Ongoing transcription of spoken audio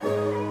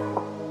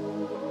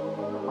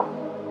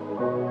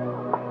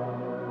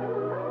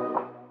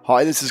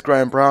Hi, this is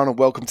Graham Brown and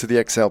welcome to the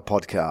Excel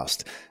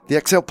Podcast. The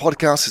Excel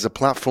Podcast is a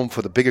platform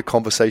for the bigger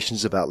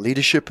conversations about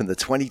leadership in the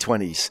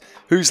 2020s.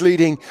 Who's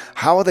leading,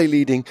 how are they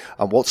leading,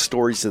 and what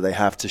stories do they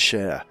have to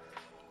share?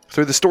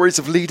 Through the stories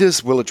of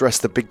leaders, we'll address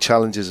the big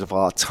challenges of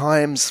our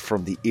times,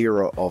 from the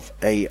era of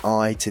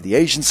AI to the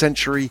Asian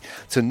century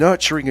to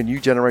nurturing a new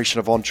generation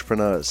of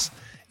entrepreneurs.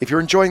 If you're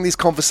enjoying these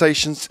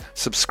conversations,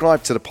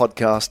 subscribe to the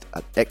podcast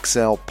at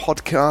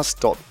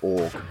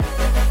excelpodcast.org.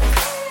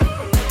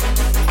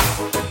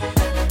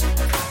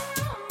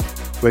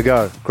 We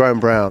go. Graham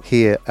Brown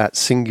here at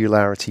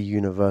Singularity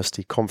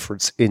University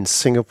Conference in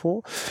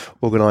Singapore,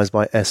 organised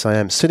by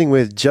SIM, sitting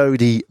with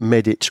Jody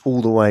Medic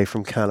all the way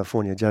from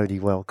California. Jody,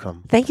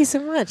 welcome. Thank you so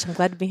much. I'm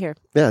glad to be here.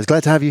 Yeah, it's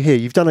glad to have you here.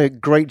 You've done a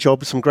great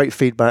job, some great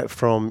feedback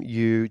from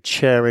you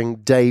chairing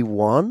day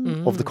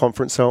one of the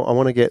conference. So I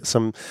want to get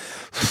some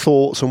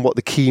thoughts on what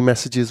the key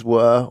messages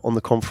were on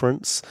the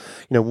conference.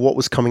 You know, what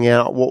was coming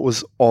out, what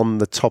was on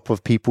the top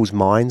of people's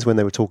minds when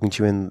they were talking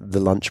to you in the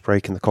lunch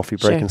break and the coffee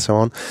break and so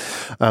on.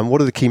 What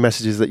are the key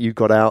messages that you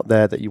got out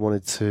there that you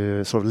wanted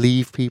to sort of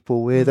leave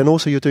people with? And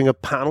also you're doing a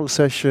panel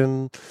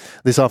session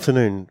this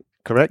afternoon,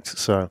 correct?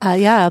 So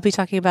I'll be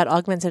talking about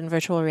augmented and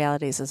virtual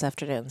realities this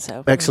afternoon.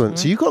 So excellent.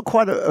 So you've got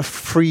quite a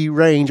free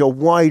range, a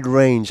wide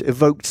range,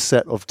 evoked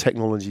set of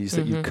technologies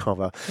that you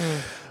cover.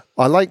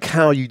 I like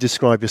how you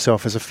describe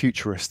yourself as a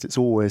futurist. It's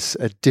always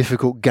a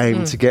difficult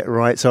game to get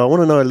right. So I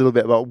want to know a little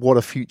bit about what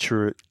a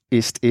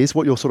futurist is,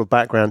 what your sort of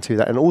background to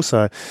that. And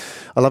also,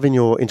 I love in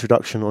your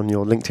introduction on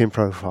your LinkedIn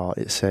profile,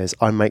 it says,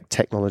 I make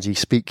technology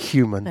speak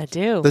human. I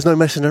do. There's no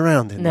messing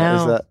around in that,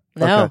 is that?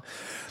 No. Okay.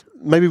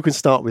 Maybe we can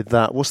start with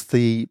that. What's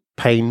the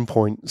pain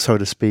point, so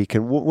to speak,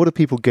 and what are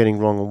people getting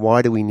wrong, and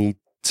why do we need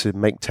to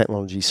make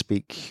technology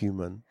speak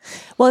human?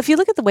 Well, if you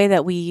look at the way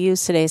that we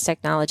use today's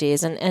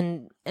technologies,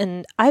 and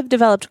I've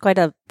developed quite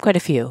a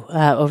few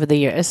over the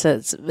years.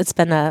 So it's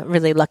been a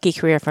really lucky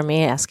career for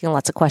me. Asking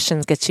lots of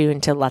questions gets you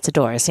into lots of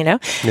doors, you know?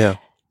 Yeah.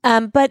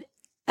 But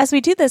as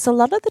we do this, a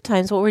lot of the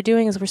times what we're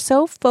doing is we're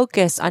so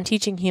focused on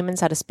teaching humans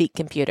how to speak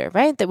computer,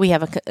 right? That we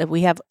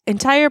have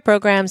entire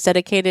programs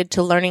dedicated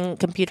to learning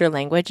computer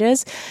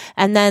languages.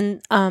 And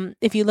then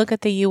if you look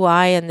at the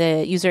UI and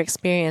the user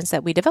experience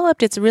that we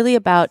developed, it's really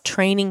about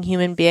training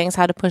human beings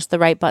how to push the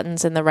right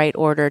buttons in the right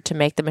order to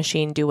make the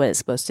machine do what it's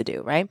supposed to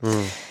do, right?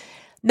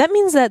 That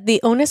means that the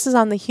onus is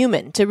on the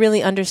human to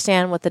really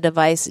understand what the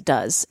device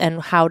does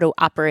and how to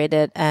operate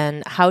it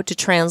and how to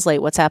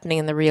translate what's happening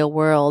in the real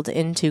world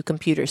into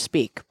computer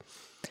speak.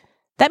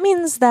 That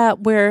means that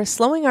we're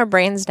slowing our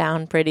brains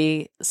down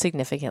pretty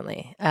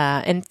significantly.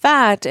 In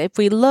fact, if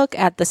we look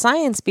at the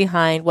science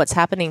behind what's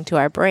happening to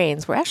our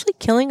brains, we're actually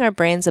killing our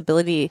brain's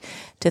ability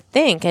to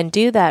think and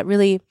do that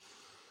really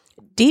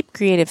deep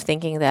creative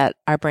thinking that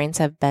our brains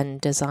have been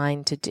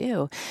designed to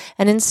do.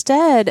 And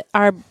instead,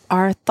 our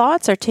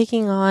thoughts are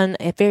taking on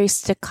a very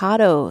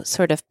staccato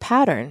sort of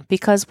pattern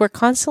because we're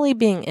constantly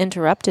being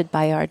interrupted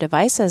by our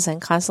devices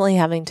and constantly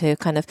having to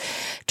kind of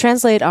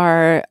translate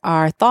our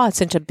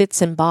thoughts into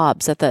bits and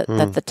bobs that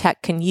the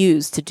tech can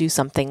use to do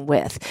something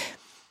with.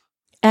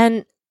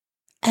 And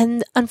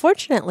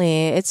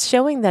unfortunately, it's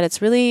showing that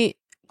it's really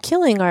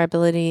killing our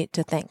ability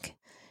to think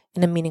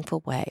in a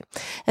meaningful way.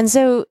 And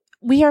so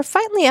we are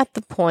finally at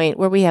the point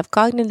where we have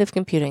cognitive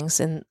computing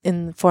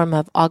in the form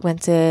of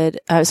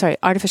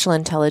artificial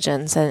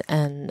intelligence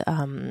and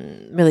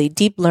really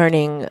deep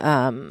learning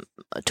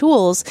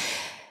tools.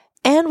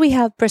 And we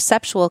have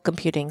perceptual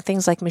computing,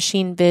 things like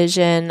machine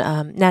vision,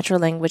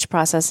 natural language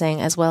processing,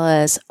 as well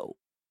as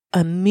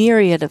a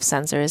myriad of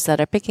sensors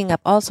that are picking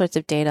up all sorts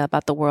of data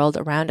about the world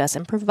around us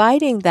and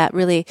providing that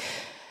really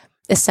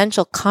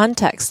essential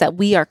context that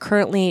we are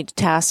currently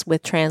tasked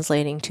with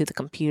translating to the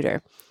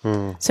computer.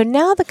 So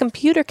now the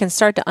computer can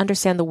start to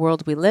understand the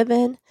world we live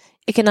in.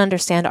 It can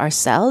understand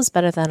ourselves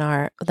better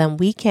than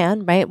we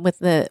can, right? With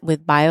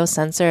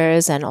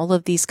biosensors and all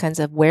of these kinds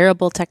of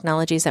wearable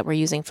technologies that we're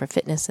using for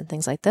fitness and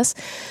things like this.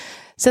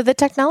 So the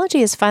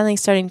technology is finally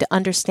starting to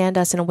understand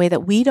us in a way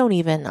that we don't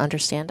even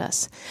understand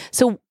us.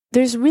 So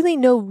there's really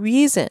no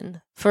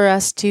reason for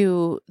us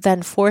to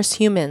then force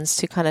humans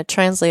to kind of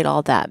translate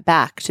all that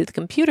back to the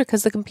computer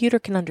because the computer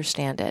can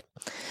understand it.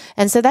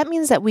 And so that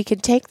means that we can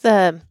take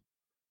the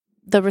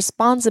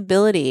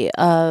responsibility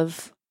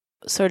of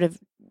sort of,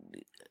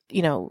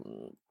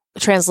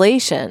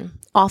 translation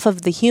off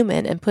of the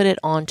human and put it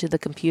onto the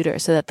computer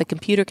so that the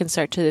computer can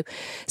start to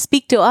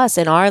speak to us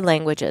in our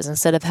languages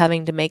instead of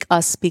having to make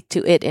us speak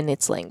to it in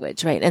its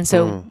language, right? And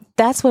so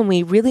that's when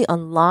we really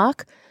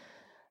unlock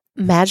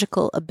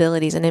magical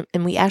abilities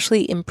and we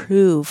actually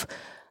improve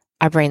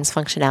our brain's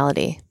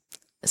functionality,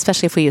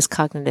 especially if we use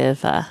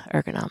cognitive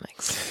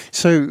ergonomics.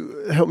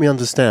 So help me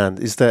understand,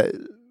 is that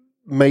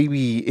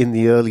maybe in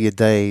the earlier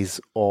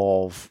days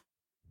of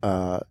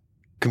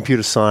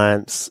computer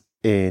science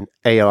in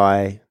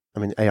AI, I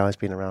mean, AI has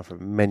been around for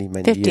many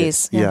 50s,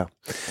 years. Yeah.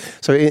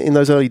 So in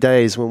those early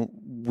days when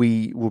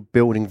we were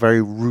building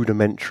very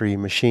rudimentary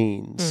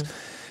machines,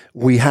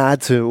 we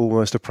had to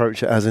almost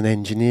approach it as an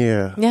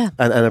engineer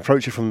and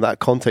approach it from that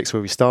context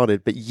where we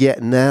started. But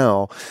yet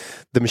now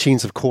the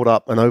machines have caught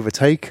up and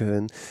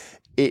overtaken.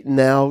 It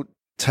now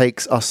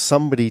takes us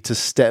somebody to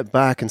step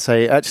back and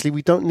say, actually,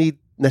 we don't need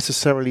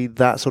necessarily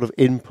that sort of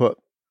input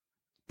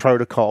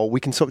protocol.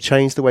 We can sort of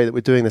change the way that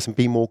we're doing this and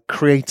be more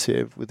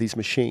creative with these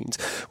machines.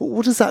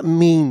 What does that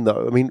mean,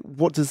 though? I mean,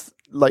 what does,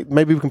 like,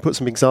 maybe we can put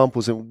some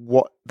examples in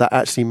what that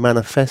actually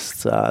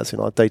manifests as in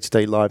our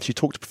day-to-day lives. You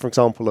talked, for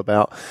example,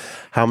 about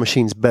how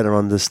machines better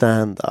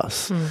understand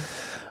us.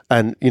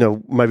 And, you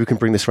know, maybe we can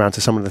bring this around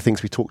to some of the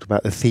things we talked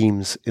about, the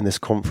themes in this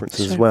conference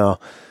as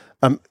well.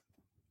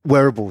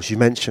 Wearables, you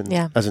mentioned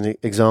as an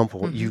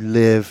example. You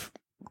live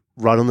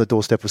right on the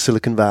doorstep of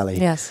Silicon Valley.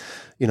 Yes.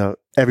 You know,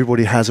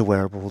 everybody has a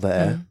wearable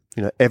there.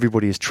 You know,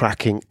 everybody is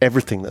tracking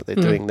everything that they're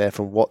doing there,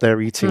 from what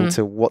they're eating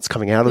to what's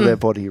coming out of their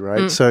body,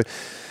 right? So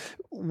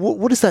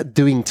what is that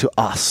doing to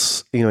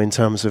us, you know, in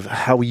terms of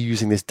how we're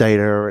using this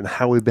data and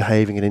how we're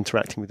behaving and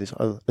interacting with this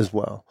as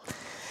well?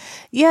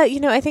 Yeah, you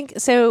know, I think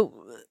so.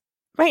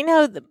 Right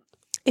now,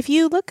 if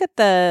you look at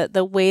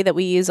the way that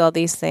we use all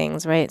these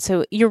things, right?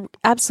 So you're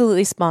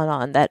absolutely spot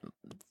on that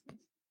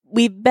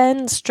we've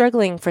been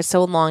struggling for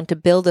so long to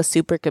build a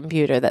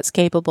supercomputer that's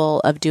capable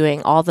of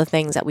doing all the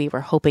things that we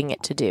were hoping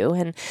it to do.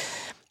 And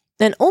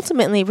then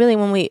ultimately, really,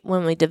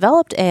 when we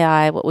developed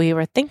AI, what we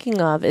were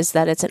thinking of is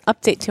that it's an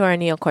update to our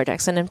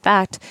neocortex. And in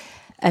fact,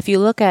 if you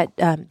look at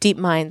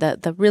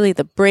DeepMind,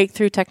 the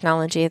breakthrough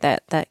technology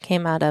that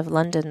came out of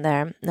London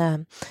there,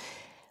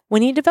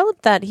 when he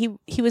developed that,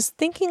 he was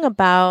thinking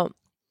about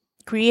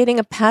creating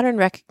a pattern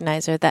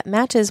recognizer that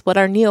matches what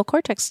our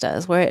neocortex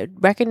does, where it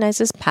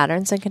recognizes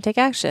patterns and can take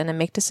action and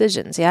make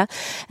decisions. Yeah.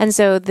 And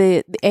so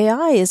the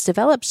AI is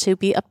developed to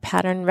be a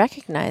pattern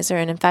recognizer.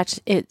 And in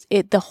fact,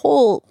 the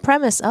whole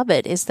premise of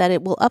it is that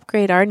it will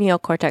upgrade our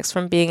neocortex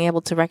from being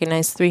able to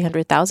recognize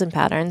 300,000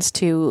 patterns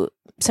to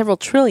several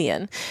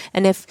trillion.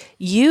 And if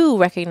you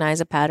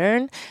recognize a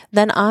pattern,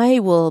 then I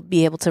will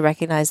be able to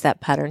recognize that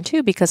pattern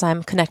too, because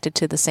I'm connected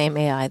to the same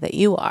AI that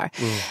you are.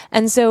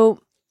 And so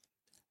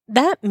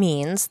that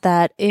means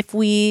that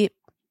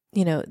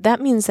that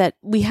means that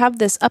we have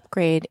this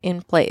upgrade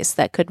in place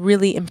that could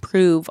really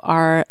improve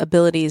our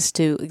abilities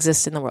to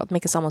exist in the world,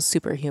 make us almost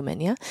superhuman,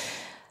 yeah?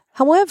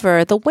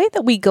 However, the way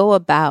that we go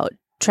about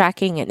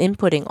tracking and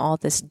inputting all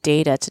this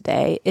data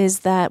today is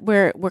that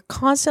we're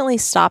constantly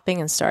stopping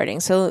and starting.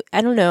 So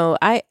I don't know,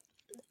 I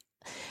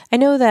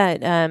know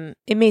that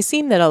it may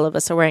seem that all of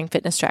us are wearing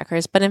fitness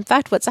trackers, but in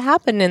fact, what's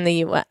happened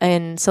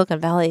in Silicon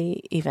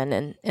Valley,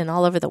 even and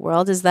all over the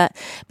world, is that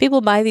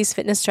people buy these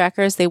fitness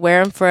trackers. They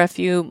wear them for a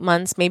few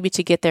months, maybe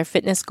to get their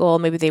fitness goal.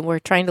 Maybe they were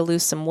trying to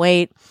lose some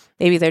weight.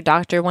 Maybe their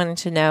doctor wanted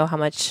to know how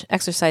much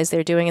exercise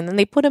they're doing, and then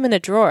they put them in a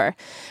drawer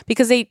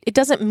because it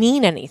doesn't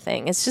mean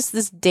anything. It's just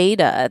this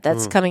data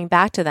that's coming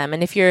back to them.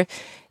 And if you're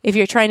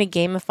trying to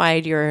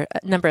gamify your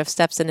number of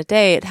steps in a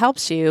day, it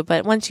helps you.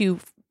 But once you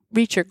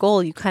reach your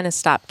goal, you kind of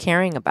stop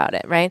caring about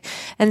it, right?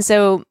 And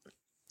so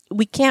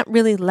we can't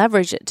really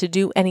leverage it to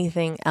do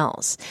anything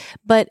else.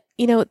 But,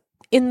 you know,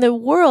 in the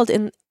world,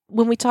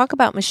 when we talk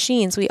about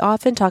machines, we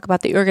often talk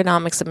about the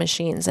ergonomics of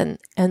machines. And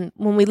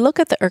when we look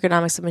at the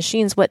ergonomics of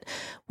machines, what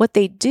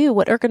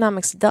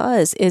ergonomics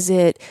does is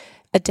it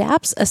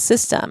adapts a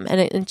system and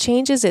it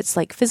changes its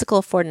like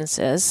physical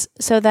affordances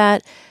so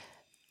that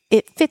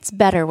it fits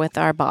better with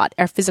our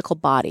physical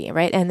body,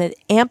 right? And it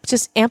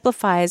just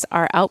amplifies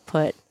our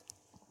output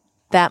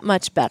that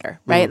much better,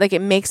 right? Like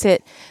it makes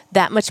it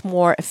that much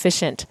more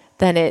efficient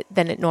than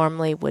it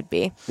normally would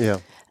be. Yeah.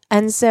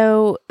 And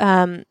so,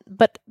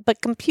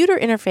 but computer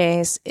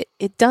interface,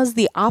 it does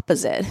the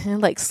opposite. It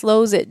like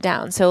slows it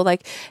down. So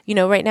like, you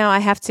know, right now I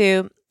have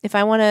to, if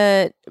I want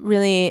to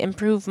really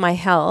improve my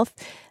health,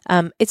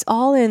 it's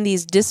all in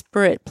these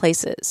disparate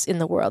places in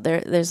the world.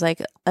 There's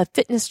like a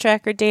fitness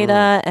tracker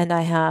data, and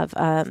I have,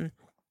 I'm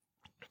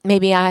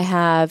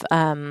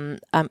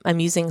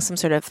using some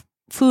sort of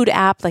food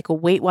app like a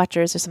Weight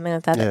Watchers or something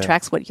like that that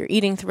tracks what you're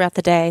eating throughout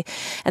the day.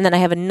 And then I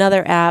have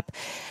another app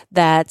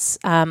that's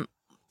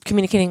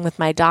communicating with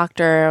my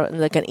doctor,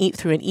 like an eat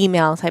through an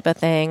email type of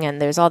thing.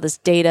 And there's all this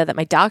data that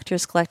my doctor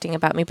is collecting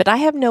about me, but I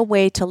have no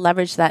way to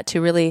leverage that to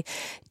really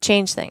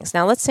change things.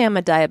 Now, let's say I'm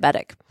a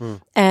diabetic.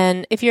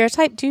 And if you're a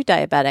type 2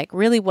 diabetic,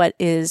 really what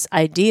is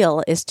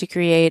ideal is to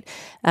create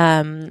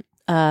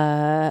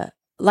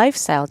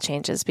lifestyle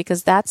changes,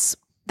 because that's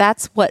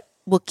what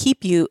will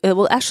keep you, it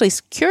will actually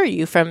cure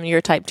you from your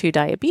type 2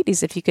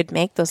 diabetes if you could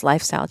make those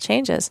lifestyle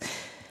changes.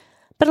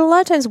 But a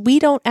lot of times we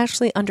don't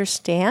actually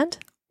understand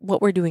what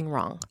we're doing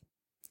wrong.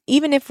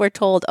 Even if we're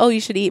told, oh,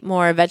 you should eat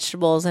more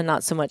vegetables and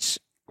not so much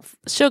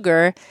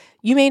sugar,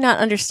 you may not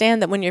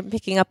understand that when you're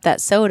picking up that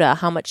soda,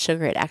 how much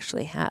sugar it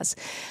actually has.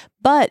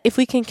 But if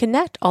we can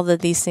connect all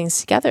of these things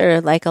together,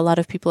 like a lot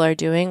of people are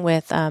doing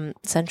with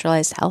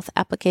centralized health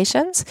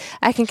applications,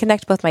 I can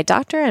connect both my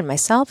doctor and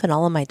myself and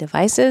all of my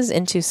devices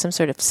into some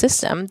sort of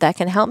system that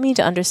can help me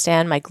to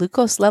understand my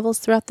glucose levels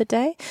throughout the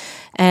day,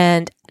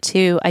 and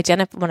to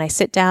identify when I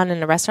sit down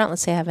in a restaurant,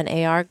 let's say I have an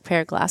AR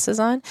pair of glasses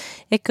on,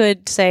 it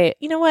could say,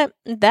 you know what,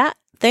 that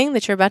thing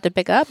that you're about to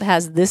pick up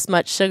has this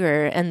much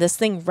sugar, and this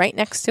thing right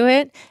next to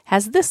it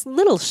has this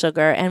little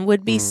sugar and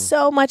would be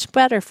so much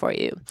better for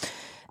you.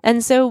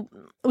 And so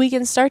we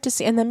can start to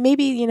see, and then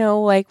maybe,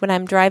 like when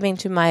I'm driving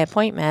to my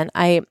appointment,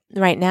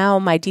 right now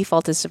my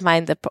default is to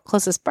find the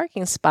closest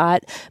parking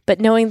spot,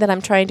 but knowing that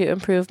I'm trying to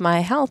improve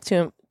my health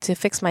to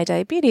fix my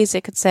diabetes,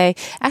 it could say,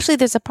 actually,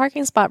 there's a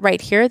parking spot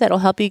right here that'll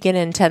help you get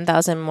in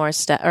 10,000 more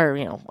steps, or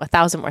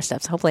 1,000 more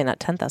steps. Hopefully not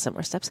 10,000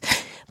 more steps,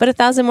 but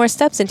 1,000 more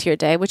steps into your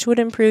day, which would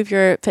improve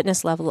your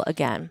fitness level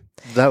again.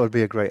 That would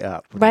be a great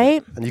app,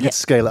 right? And you could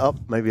scale it up.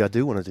 Maybe I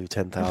do want to do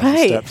 10,000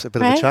 steps. A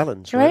bit of a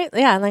challenge, right?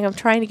 Yeah, like I'm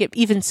trying to get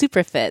even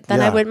super fit. Then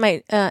I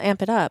might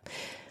amp it up.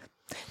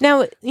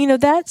 Now,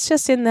 that's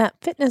just in that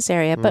fitness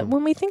area. But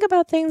when we think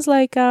about things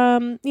like,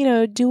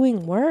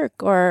 doing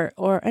work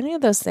or any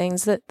of those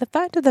things, the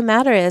fact of the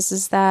matter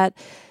is that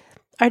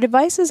our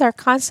devices are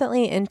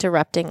constantly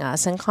interrupting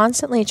us and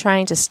constantly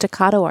trying to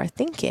staccato our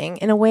thinking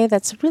in a way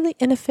that's really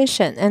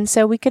inefficient. And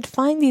so we could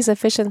find these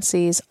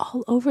efficiencies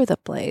all over the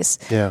place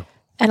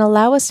and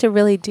allow us to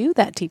really do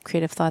that deep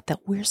creative thought that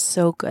we're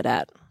so good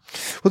at.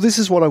 Well, this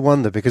is what I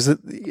wonder, because,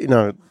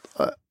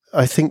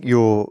 I think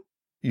your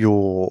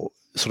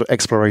sort of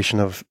exploration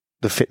of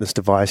the fitness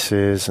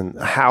devices and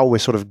how we're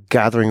sort of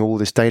gathering all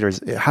this data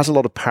it has a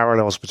lot of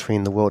parallels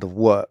between the world of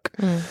work,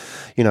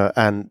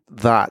 and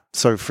that.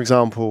 So, for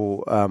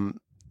example,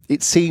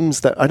 it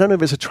seems that, I don't know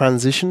if it's a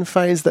transition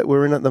phase that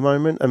we're in at the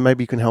moment, and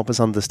maybe you can help us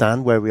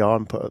understand where we are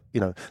and put,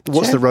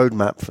 what's the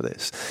roadmap for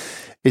this,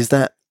 is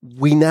that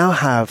we now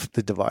have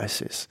the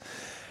devices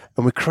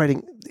and we're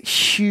creating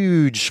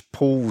huge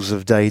pools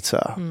of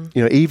data,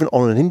 even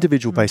on an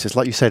individual basis.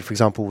 Like you said, for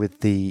example, with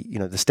the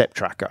step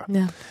tracker.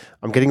 Yeah.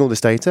 I'm getting all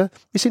this data.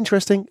 It's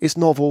interesting. It's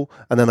novel.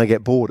 And then I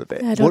get bored of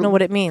it. I don't know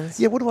what it means.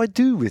 Yeah. What do I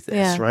do with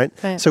this? Right.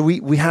 So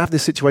we have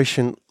this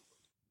situation.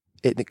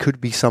 It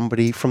could be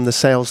somebody from the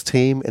sales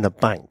team in a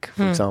bank,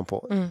 for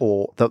example,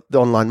 or the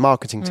online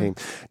marketing team,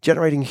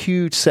 generating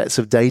huge sets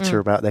of data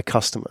about their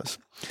customers.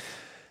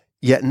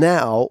 Yet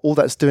now all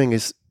that's doing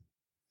is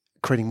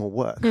creating more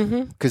work,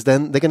 because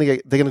then they're going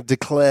to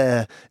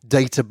declare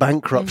data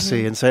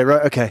bankruptcy and say,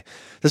 right, okay,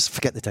 let's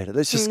forget the data.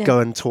 Let's just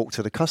go and talk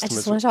to the customers. I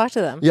just want to talk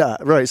to them. Yeah,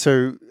 right.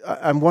 So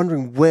I'm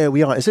wondering where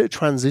we are. Is it a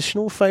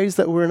transitional phase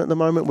that we're in at the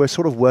moment? We're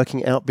sort of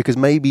working out, because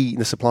maybe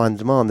the supply and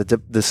demand,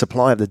 the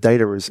supply of the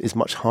data is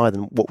much higher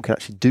than what we can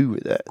actually do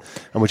with it,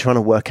 and we're trying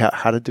to work out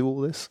how to do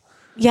all this.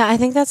 Yeah, I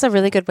think that's a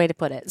really good way to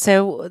put it.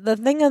 So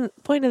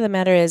point of the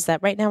matter is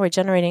that right now we're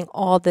generating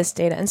all this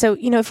data, and so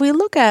if we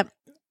look at,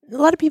 a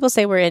lot of people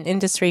say we're in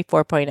Industry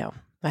 4.0,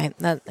 right?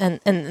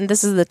 And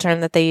this is the term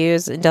that they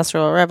use,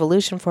 Industrial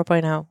Revolution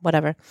 4.0,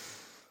 whatever.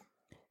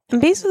 And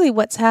basically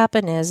what's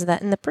happened is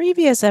that in the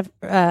previous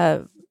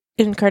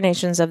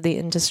incarnations of the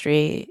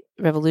Industry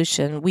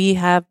Revolution, we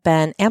have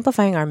been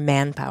amplifying our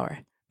manpower,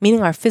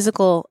 meaning our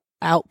physical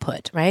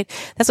output, right?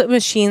 That's what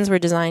machines were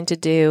designed to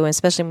do,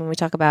 especially when we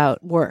talk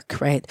about work,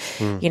 right?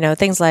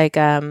 Things like,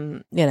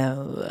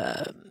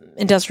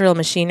 industrial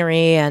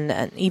machinery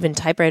and even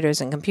typewriters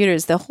and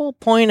computers. The whole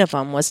point of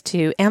them was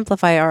to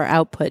amplify our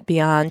output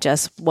beyond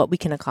just what we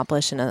can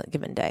accomplish in a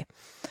given day.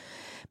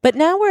 But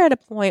now we're at a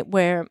point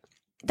where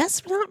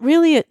that's not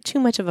really too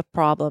much of a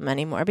problem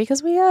anymore,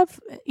 because we have,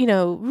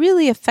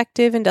 really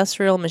effective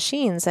industrial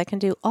machines that can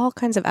do all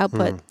kinds of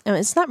output. And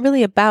it's not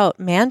really about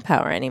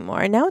manpower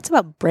anymore. Now it's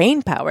about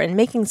brain power and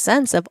making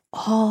sense of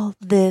all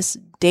this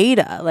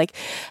data. Like,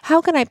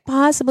 how can I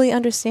possibly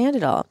understand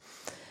it all?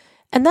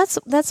 And that's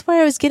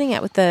where I was getting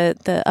at with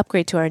the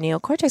upgrade to our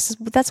neocortex.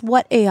 That's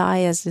what AI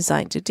is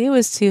designed to do,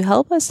 is to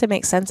help us to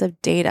make sense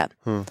of data.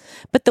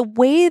 But the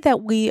way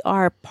that we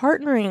are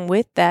partnering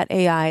with that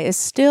AI is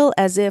still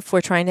as if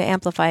we're trying to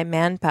amplify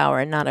manpower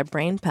and not our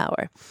brain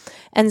power.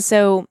 And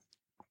so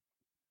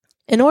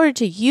in order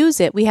to use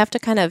it, we have to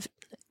kind of,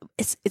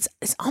 it's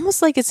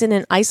almost like it's in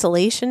an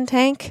isolation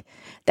tank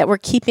that we're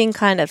keeping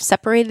kind of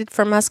separated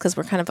from us because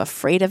we're kind of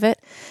afraid of it,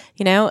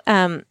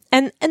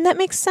 and that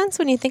makes sense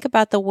when you think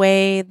about the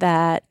way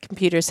that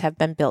computers have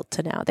been built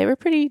to now. They were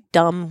pretty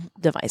dumb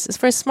devices.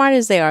 For as smart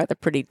as they are, they're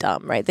pretty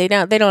dumb, right? They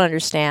don't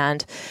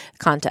understand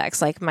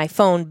context. Like, my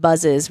phone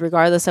buzzes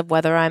regardless of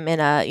whether I'm in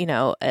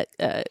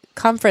a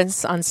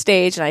conference on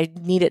stage and I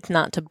need it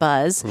not to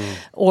buzz,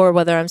 or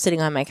whether I'm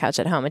sitting on my couch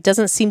at home. It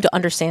doesn't seem to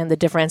understand the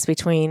difference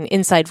between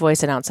inside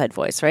voice and outside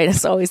voice, right?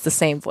 It's always the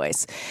same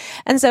voice.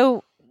 And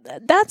so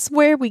that's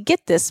where we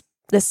get this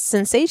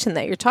sensation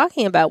that you're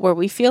talking about, where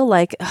we feel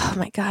like, oh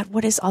my God,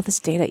 what is all this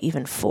data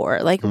even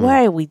for? Like,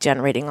 why are we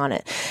generating on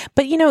it?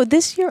 But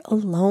this year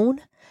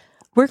alone,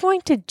 we're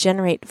going to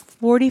generate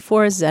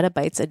 44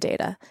 zettabytes of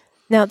data.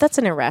 Now, that's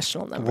an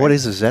irrational number. What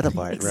is a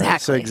zettabyte? Exactly.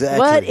 Right? So exactly.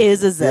 What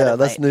is a zettabyte? Yeah,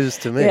 that's news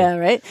to me. Yeah,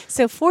 right?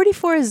 So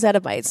 44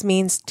 zettabytes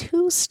means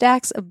 2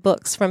 stacks of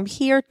books from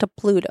here to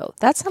Pluto.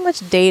 That's how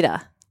much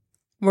data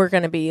we're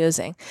going to be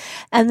using.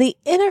 And the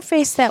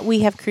interface that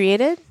we have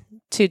created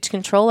to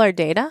control our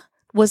data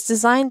was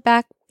designed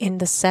back in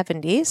the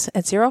 70s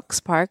at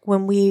Xerox PARC,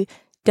 when we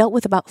dealt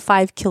with about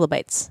 5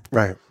 kilobytes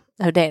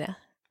of data,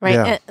 right?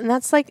 Yeah. And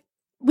that's like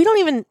we don't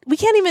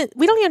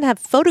even have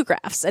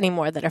photographs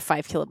anymore that are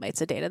 5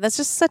 kilobytes of data. That's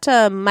just such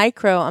a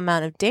micro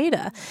amount of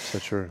data. So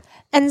true.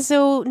 And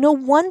so no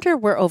wonder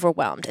we're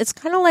overwhelmed. It's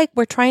kind of like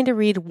we're trying to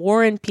read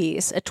War and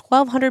Peace, a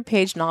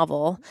 1,200-page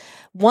novel,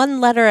 one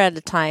letter at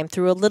a time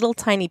through a little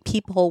tiny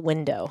peephole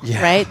window,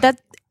 right?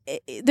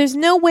 There's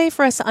no way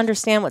for us to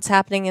understand what's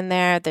happening in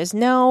there. There's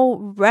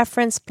no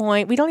reference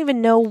point. We don't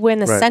even know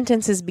when a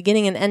sentence is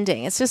beginning and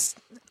ending. It's just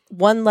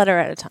one letter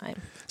at a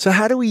time. So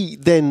how do we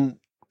then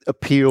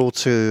appeal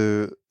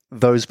to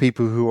those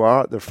people who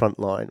are at the front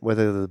line,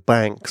 whether the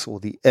banks or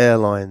the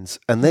airlines,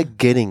 and they're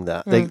getting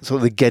that.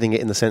 They're getting it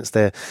in the sense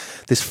they're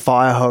this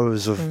fire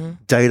hose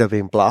of data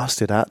being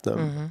blasted at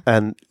them.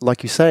 And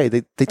like you say,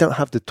 they don't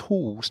have the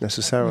tools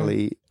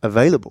necessarily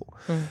available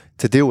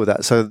to deal with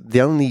that. So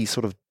the only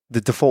sort of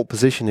the default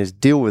position is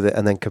deal with it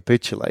and then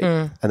capitulate.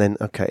 And then,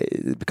 okay,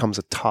 it becomes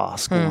a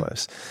task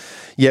almost.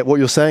 Yet what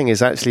you're saying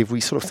is actually, if we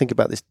sort of think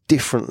about this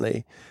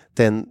differently,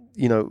 then,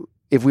 you know,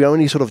 if we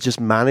only sort of just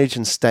manage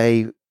and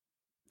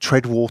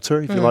tread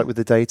water, if you like, with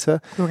the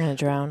data, we're going to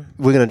drown.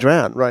 We're going to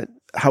drown, right?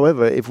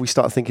 However, if we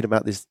start thinking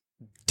about this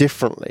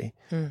differently,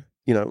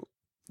 you know,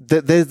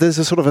 there's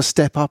a sort of a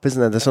step up, isn't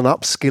there? There's an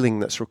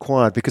upskilling that's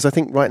required, because I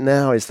think right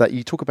now is that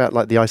you talk about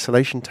like the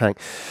isolation tank.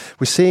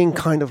 We're seeing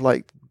kind of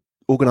like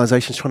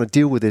organizations trying to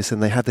deal with this,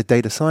 and they have the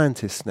data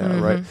scientists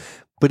now, right?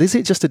 But is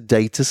it just a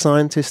data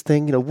scientist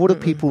thing? You know, what do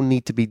people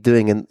need to be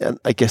doing? And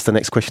I guess the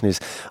next question is,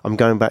 I'm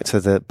going back to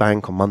the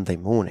bank on Monday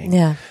morning,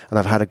 and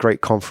I've had a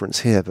great conference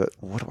here, but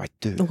what do I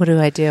do? What do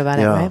I do about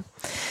it, right?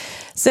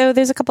 So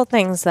there's a couple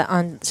things that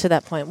on to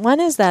that point.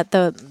 One is that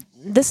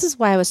this is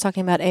why I was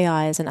talking about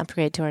AI as an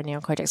upgrade to our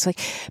neocortex.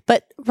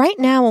 But right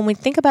now, when we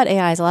think about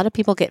AIs, a lot of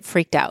people get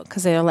freaked out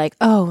because they're like,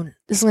 oh,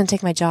 this is going to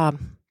take my job.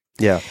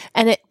 Yeah.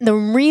 And the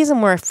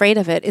reason we're afraid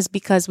of it is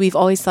because we've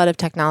always thought of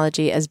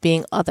technology as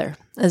being other,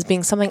 as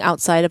being something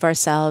outside of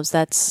ourselves.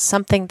 That's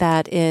something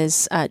that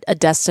is a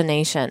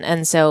destination.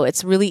 And so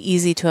it's really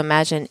easy to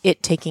imagine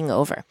it taking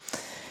over.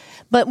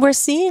 But we're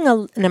seeing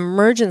an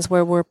emergence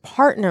where we're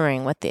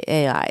partnering with the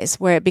AIs,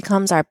 where it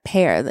becomes our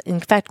pair.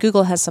 In fact,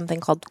 Google has something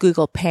called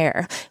Google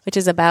Pair, which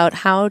is about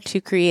how to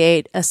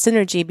create a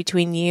synergy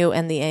between you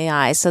and the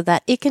AI so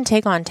that it can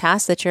take on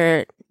tasks that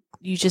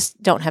you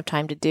just don't have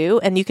time to do,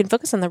 and you can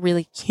focus on the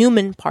really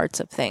human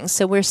parts of things.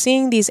 So we're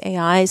seeing these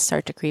AIs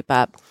start to creep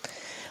up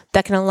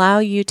that can allow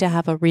you to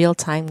have a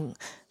real-time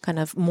kind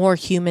of more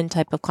human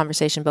type of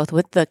conversation, both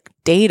with the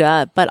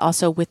data, but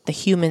also with the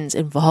humans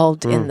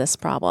involved in this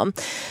problem.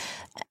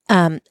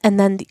 And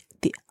then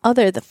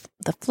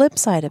the flip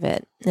side of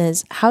it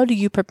is, how do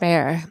you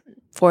prepare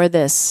for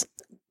this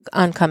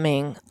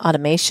oncoming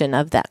automation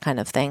of that kind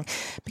of thing?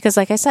 Because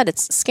like I said,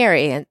 it's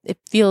scary, and it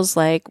feels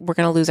like we're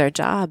going to lose our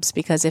jobs,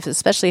 because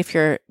especially if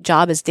your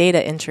job is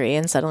data entry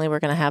and suddenly we're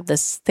going to have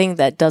this thing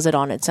that does it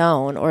on its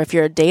own, or if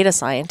you're a data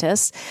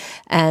scientist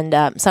and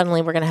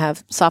suddenly we're going to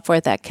have software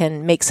that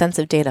can make sense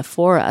of data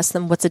for us,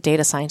 then what's a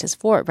data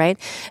scientist for, right?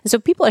 And so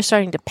people are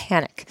starting to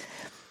panic.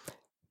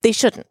 They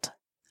shouldn't.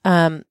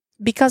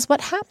 Because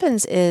what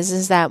happens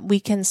is that we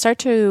can start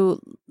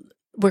to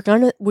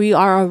we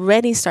are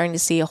already starting to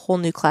see a whole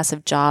new class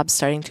of jobs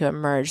starting to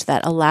emerge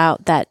that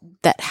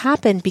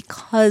happen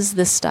because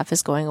this stuff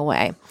is going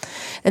away.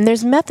 And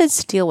there's methods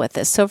to deal with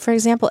this. So for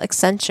example,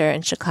 Accenture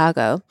in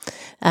Chicago,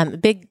 a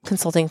big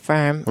consulting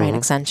firm, right,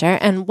 Accenture,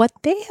 and what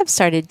they have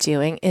started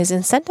doing is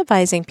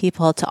incentivizing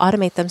people to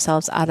automate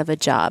themselves out of a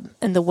job.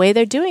 And the way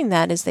they're doing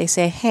that is they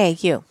say, hey,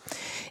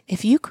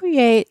 if you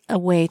create a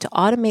way to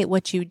automate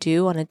what you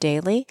do on a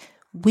daily,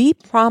 we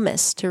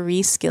promise to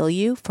reskill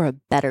you for a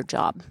better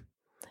job.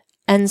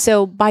 And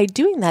so by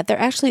doing that, they're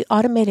actually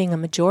automating a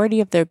majority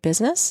of their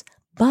business,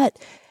 but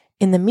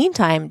in the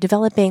meantime,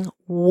 developing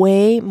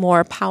way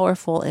more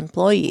powerful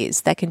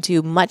employees that can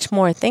do much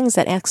more things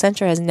that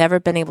Accenture has never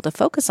been able to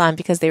focus on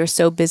because they were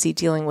so busy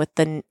dealing with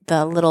the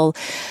little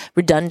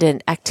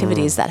redundant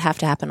activities that have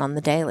to happen on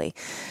the daily.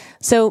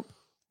 So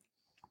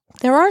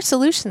there are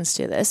solutions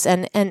to this.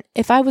 And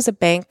if I was a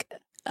bank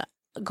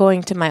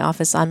going to my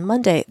office on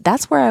Monday,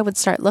 that's where I would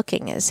start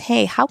looking is,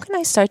 hey, how can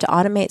I start to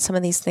automate some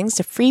of these things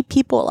to free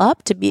people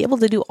up to be able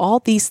to do all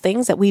these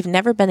things that we've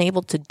never been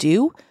able to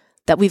do,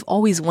 that we've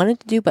always wanted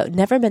to do, but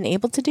never been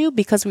able to do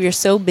because we are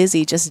so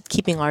busy just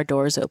keeping our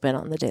doors open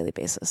on the daily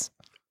basis.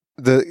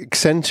 The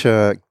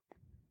Accenture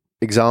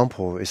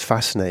example is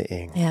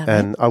fascinating. Yeah,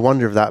 and I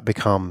wonder if that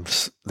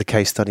becomes the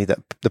case study, that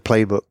the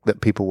playbook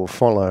that people will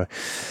follow.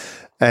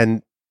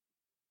 And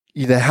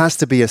there has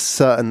to be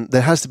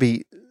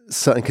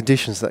certain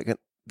conditions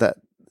that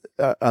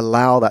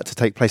allow that to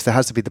take place. There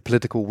has to be the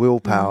political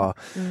willpower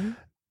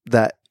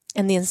that,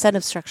 and the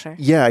incentive structure.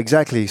 Yeah,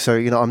 exactly. So,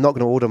 I'm not going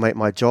to automate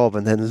my job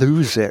and then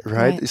lose it,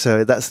 right?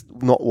 So that's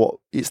not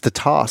it's the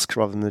task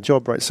rather than the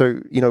job, right? So,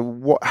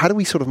 how do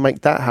we sort of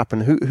make that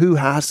happen? Who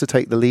has to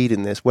take the lead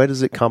in this? Where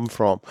does it come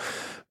from?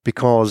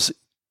 Because,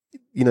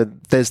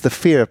 there's the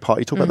fear part.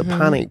 You talk about the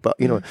panic, but,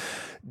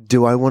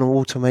 do I want to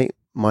automate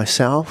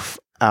myself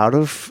out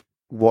of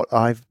what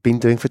I've been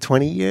doing for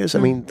 20 years. I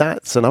mean,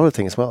 that's another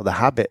thing as well, the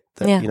habit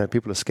that,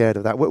 people are scared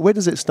of that. Where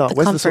does it start?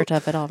 The comfort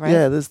of it all, right?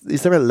 Yeah, is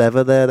there a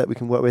lever there that we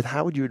can work with?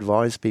 How would you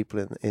advise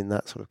people in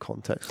that sort of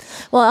context?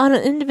 Well, on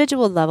an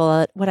individual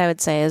level, what I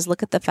would say is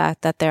look at the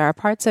fact that there are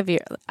parts of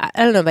your, I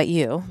don't know about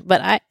you,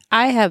 but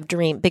I have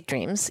big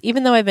dreams.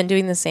 Even though I've been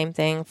doing the same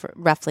thing for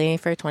roughly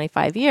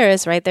 25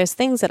 years, right? There's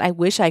things that I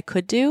wish I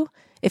could do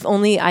if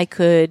only I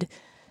could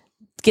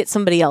get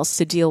somebody else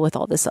to deal with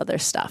all this other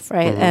stuff,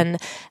 right? And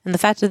the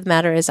fact of the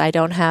matter is I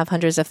don't have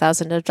hundreds of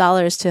thousands of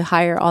dollars to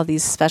hire all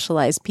these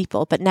specialized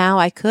people, but now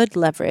I could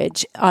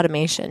leverage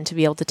automation to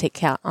be able to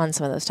take on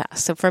some of those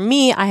tasks. So for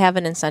me, I have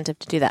an incentive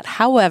to do that.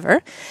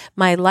 However,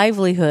 my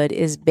livelihood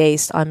is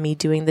based on me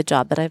doing the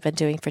job that I've been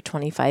doing for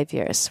 25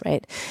 years,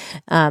 right?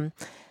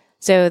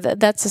 So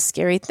that's a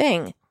scary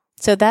thing.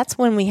 So that's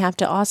when we have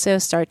to also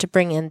start to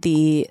bring in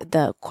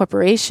the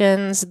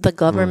corporations, the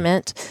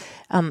government,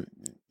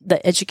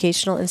 the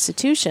educational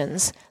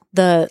institutions,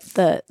 the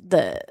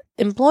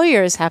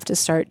employers have to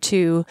start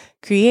to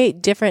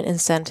create different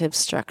incentive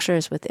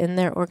structures within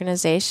their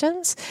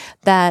organizations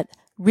that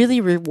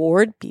really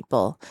reward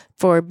people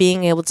for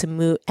being able to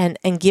move and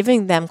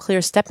giving them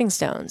clear stepping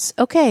stones.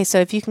 Okay, so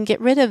if you can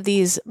get rid of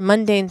these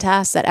mundane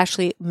tasks that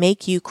actually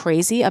make you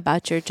crazy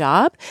about your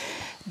job,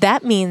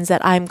 that means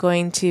that I'm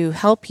going to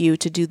help you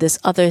to do this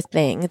other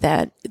thing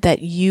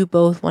that you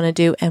both want to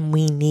do and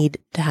we need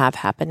to have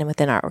happen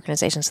within our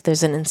organization. So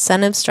there's an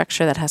incentive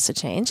structure that has to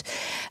change.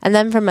 And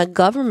then from a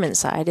government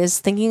side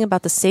is thinking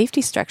about the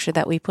safety structure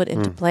that we put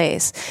into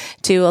place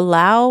to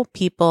allow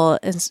people,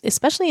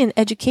 especially in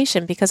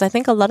education, because I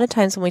think a lot of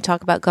times when we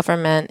talk about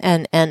government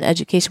and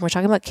education, we're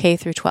talking about K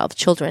through 12,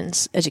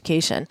 children's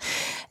education.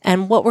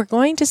 And what we're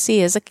going to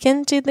see is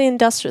akin to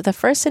the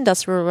first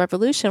industrial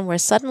revolution, where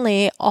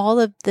suddenly all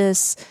of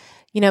this,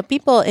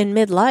 people in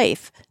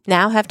midlife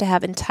now have to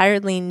have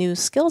entirely new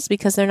skills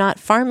because they're not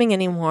farming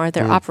anymore.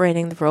 They're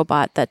operating the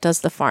robot that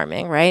does the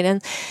farming, right?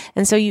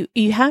 And so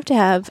you have to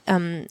have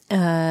an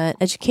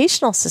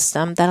educational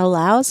system that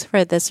allows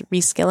for this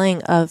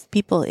reskilling of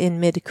people in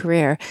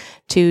mid-career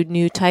to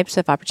new types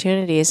of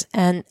opportunities.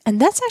 And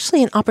that's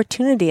actually an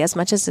opportunity as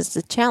much as it's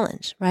a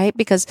challenge, right?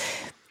 Because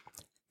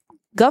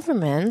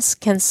governments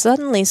can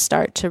suddenly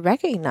start to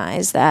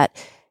recognize that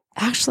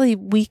actually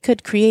we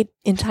could create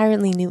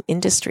entirely new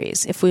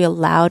industries if we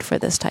allowed for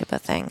this type of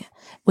thing,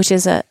 which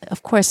is,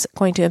 of course,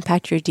 going to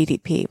impact your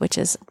GDP, which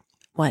is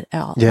what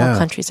all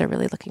countries are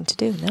really looking to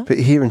do. No? But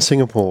here in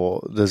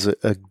Singapore, there's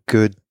a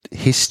good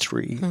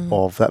history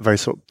of that very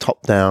sort of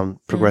top-down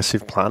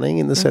progressive planning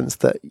in the sense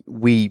that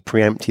we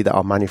preempted that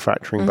our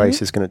manufacturing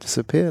base is going to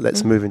disappear.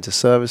 Let's move into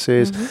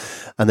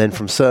services and then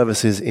from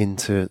services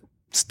into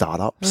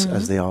startups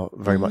as they are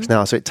very much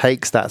now. So it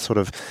takes that sort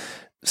of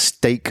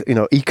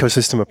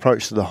ecosystem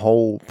approach to the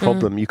whole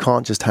problem. You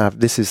can't just have,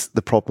 this is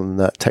the problem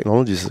that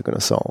technologies are going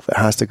to solve. It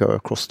has to go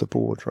across the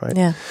board, right?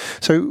 Yeah.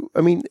 So,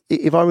 I mean,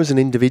 if I was an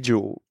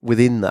individual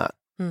within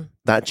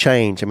that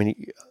change, I mean,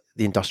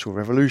 the Industrial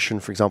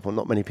Revolution, for example,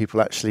 not many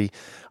people actually,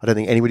 I don't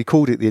think anybody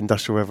called it the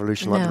Industrial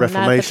Revolution, like the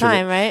Reformation. Not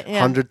at the time, right?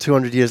 100,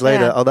 200 years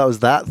later, that was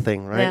that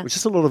thing, right? It was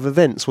just a lot of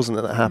events, wasn't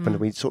it, that happened? And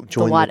we sort of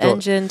joined the Watt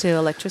engine to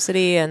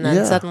electricity, and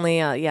then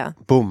suddenly,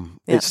 boom,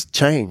 it's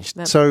changed.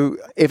 Yep. So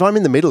if I'm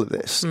in the middle of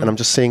this and I'm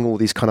just seeing all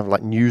these kind of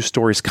like news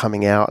stories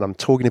coming out and I'm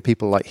talking to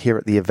people like here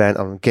at the event,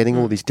 I'm getting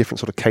all these different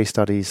sort of case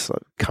studies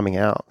coming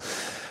out.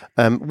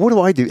 What do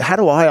I do? How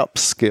do I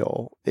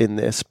upskill in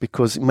this?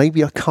 Because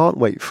maybe I can't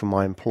wait for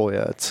my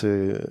employer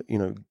to,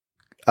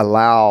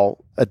 allow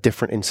a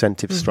different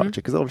incentive structure,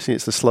 because obviously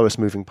it's the slowest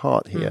moving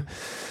part here.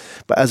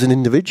 But as an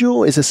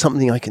individual, is there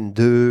something I can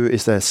do?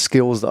 Is there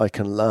skills that I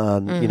can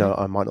learn?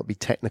 I might not be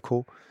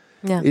technical.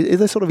 Yeah. Is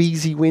there sort of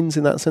easy wins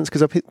in that sense?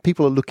 Because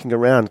people are looking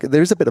around.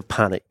 There is a bit of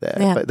panic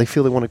there, but they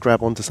feel they want to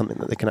grab onto something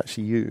that they can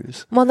actually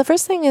use. Well, the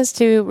first thing is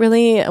to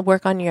really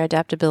work on your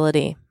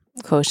adaptability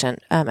quotient.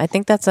 I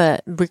think that's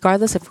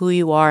regardless of who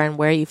you are and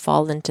where you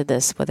fall into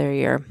this, whether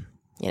you're,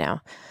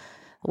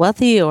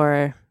 wealthy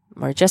or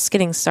just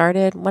getting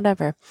started,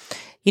 whatever,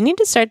 you need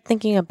to start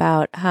thinking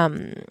about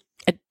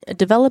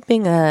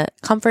developing a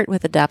comfort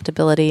with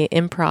adaptability,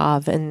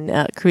 improv,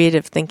 and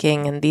creative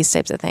thinking, and these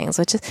types of things,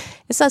 which is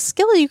it's a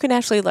skill you can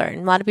actually learn.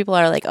 A lot of people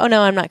are like, "Oh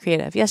no, I'm not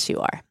creative." Yes, you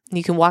are.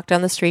 You can walk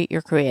down the street,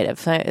 you're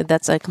creative.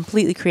 That's a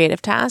completely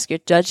creative task. You're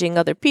judging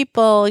other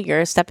people.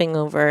 You're stepping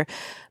over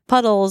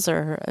puddles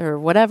or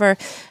whatever.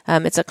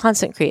 It's a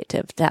constant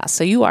creative task.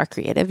 So you are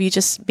creative. You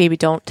just maybe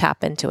don't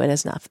tap into it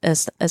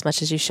as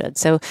much as you should.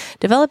 So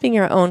developing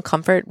your own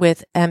comfort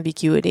with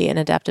ambiguity and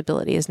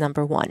adaptability is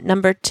number one.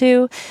 Number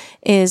two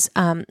is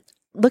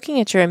looking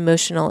at your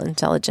emotional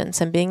intelligence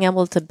and being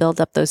able to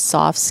build up those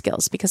soft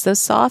skills, because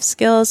those soft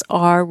skills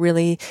are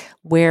really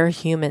where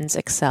humans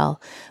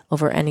excel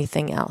over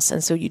anything else.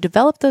 And so you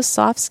develop those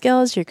soft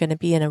skills, you're going to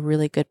be in a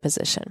really good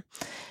position.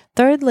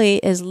 Thirdly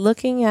is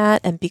looking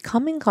at and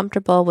becoming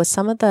comfortable with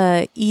some of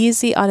the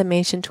easy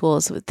automation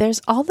tools.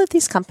 There's all of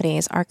these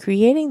companies are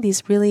creating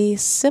these really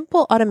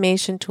simple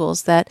automation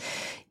tools that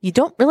you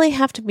don't really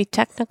have to be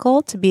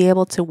technical to be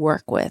able to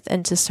work with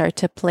and to start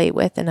to play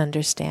with and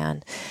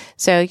understand.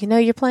 So,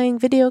 you're playing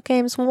video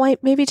games, well,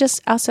 maybe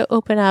just also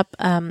open up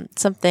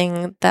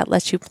something that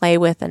lets you play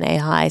with an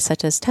AI,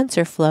 such as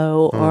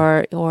TensorFlow,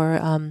 or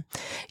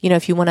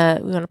if you want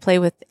to play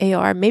with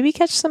AR, maybe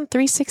catch some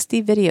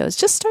 360 videos.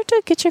 Just start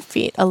to get your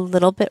feet a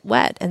little bit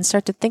wet and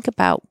start to think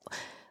about,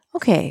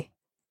 okay,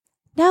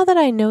 now that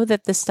I know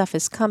that this stuff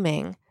is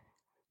coming,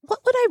 what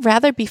would I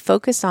rather be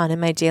focused on in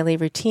my daily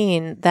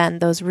routine than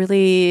those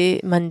really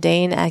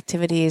mundane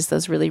activities,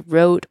 those really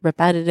rote,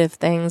 repetitive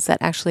things that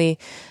actually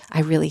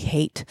I really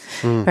hate,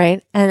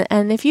 right?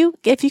 And if you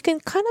can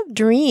kind of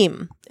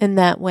dream in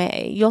that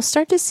way, you'll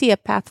start to see a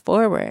path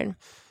forward.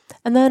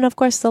 And then, of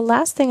course, the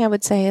last thing I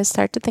would say is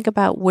start to think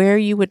about where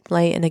you would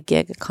play in a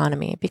gig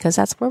economy, because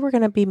that's where we're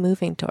going to be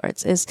moving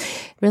towards, is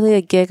really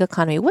a gig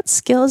economy. What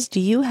skills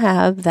do you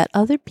have that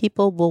other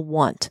people will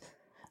want?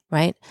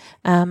 Right?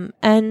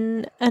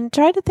 And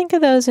try to think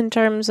of those in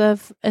terms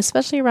of,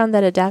 especially around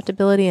that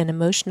adaptability and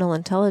emotional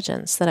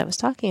intelligence that I was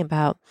talking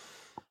about.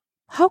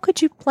 How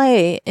could you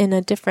play in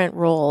a different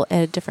role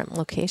at different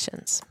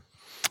locations?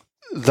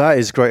 That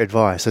is great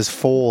advice. There's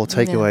 4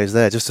 takeaways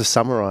there. Just to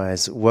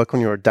summarize, work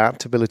on your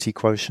adaptability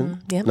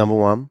quotient, number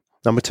 1.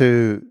 Number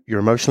 2, your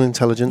emotional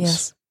intelligence.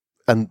 Yes.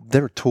 And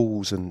there are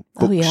tools and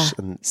books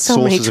and so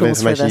sources of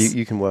information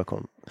you can work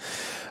on.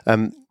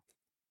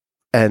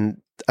 And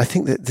I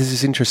think that this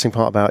is interesting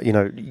part about,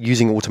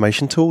 using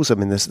automation tools. I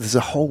mean, there's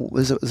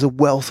a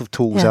wealth of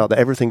tools out there,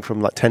 everything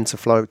from like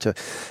TensorFlow to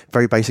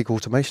very basic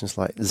automations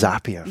like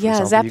Zapier.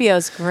 Yeah, Zapier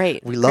is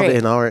great. We love it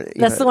in our...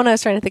 That's the one I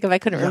was trying to think of. I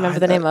couldn't remember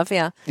the name of,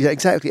 Yeah,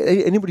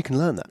 exactly. Anybody can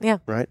learn that. Yeah.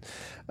 Right?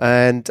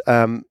 And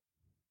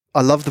I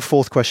love the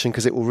 4th question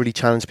because it will really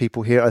challenge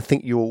people here. I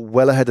think you're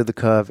well ahead of the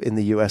curve in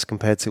the US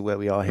compared to where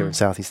we are here in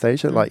Southeast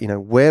Asia. Like,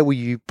 where will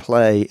you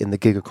play in the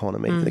gig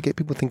economy? Get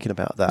people thinking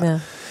about that. Yeah.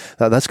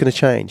 That's going to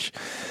change.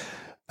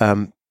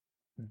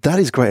 That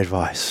is great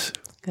advice.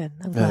 Good.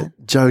 I'm glad.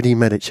 Jody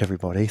Medich,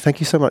 everybody.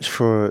 Thank you so much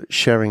for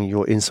sharing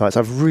your insights.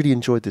 I've really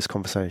enjoyed this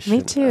conversation.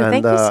 Me too.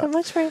 Thank you so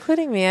much for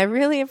including me. I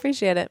really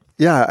appreciate it.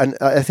 Yeah, and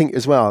I think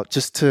as well,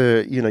 just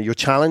to, you're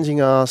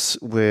challenging us.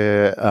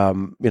 We're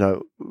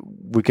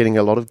getting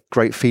a lot of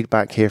great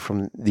feedback here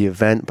from the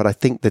event, but I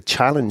think the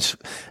challenge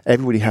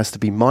everybody has to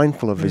be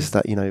mindful of is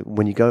that,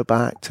 when you go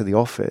back to the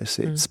office,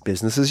 it's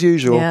business as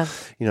usual. Yeah.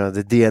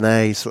 The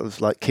DNA sort of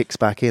like kicks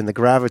back in, the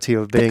gravity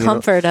of being... The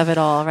comfort of it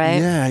all,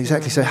 right? Yeah,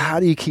 exactly. So how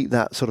do you keep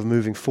that sort of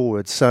moving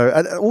forward? So,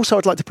 and also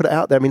I'd like to put it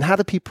out there. I mean, how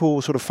do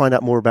people sort of find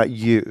out more about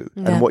you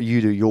and what you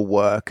do, your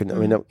work? And I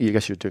mean, I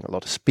guess you're doing a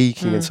lot of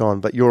speaking and so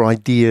on, but your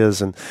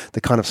ideas and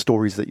the kind of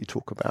stories that you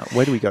talk about.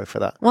 Where do we go for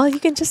that? Well, you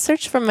can just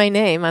search for my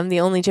name. I'm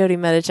the only Jody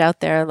Medich out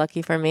there,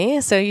 lucky for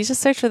me. So you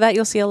just search for that.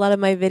 You'll see a lot of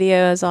my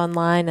videos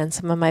online and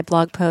some of my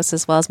blog posts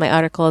as well as my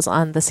articles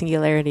on the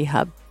Singularity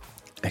Hub.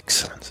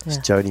 Excellent. It's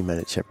Jody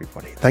Medich,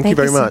 everybody. Thank you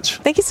very much.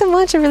 Thank you so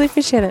much. I really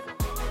appreciate it.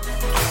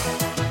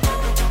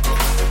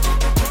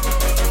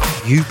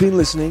 You've been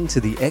listening to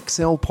the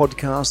XL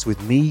Podcast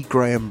with me,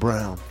 Graham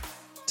Brown.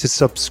 To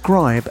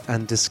subscribe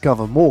and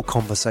discover more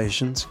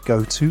conversations,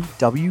 go to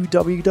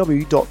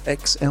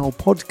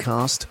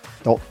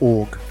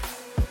www.xlpodcast.org.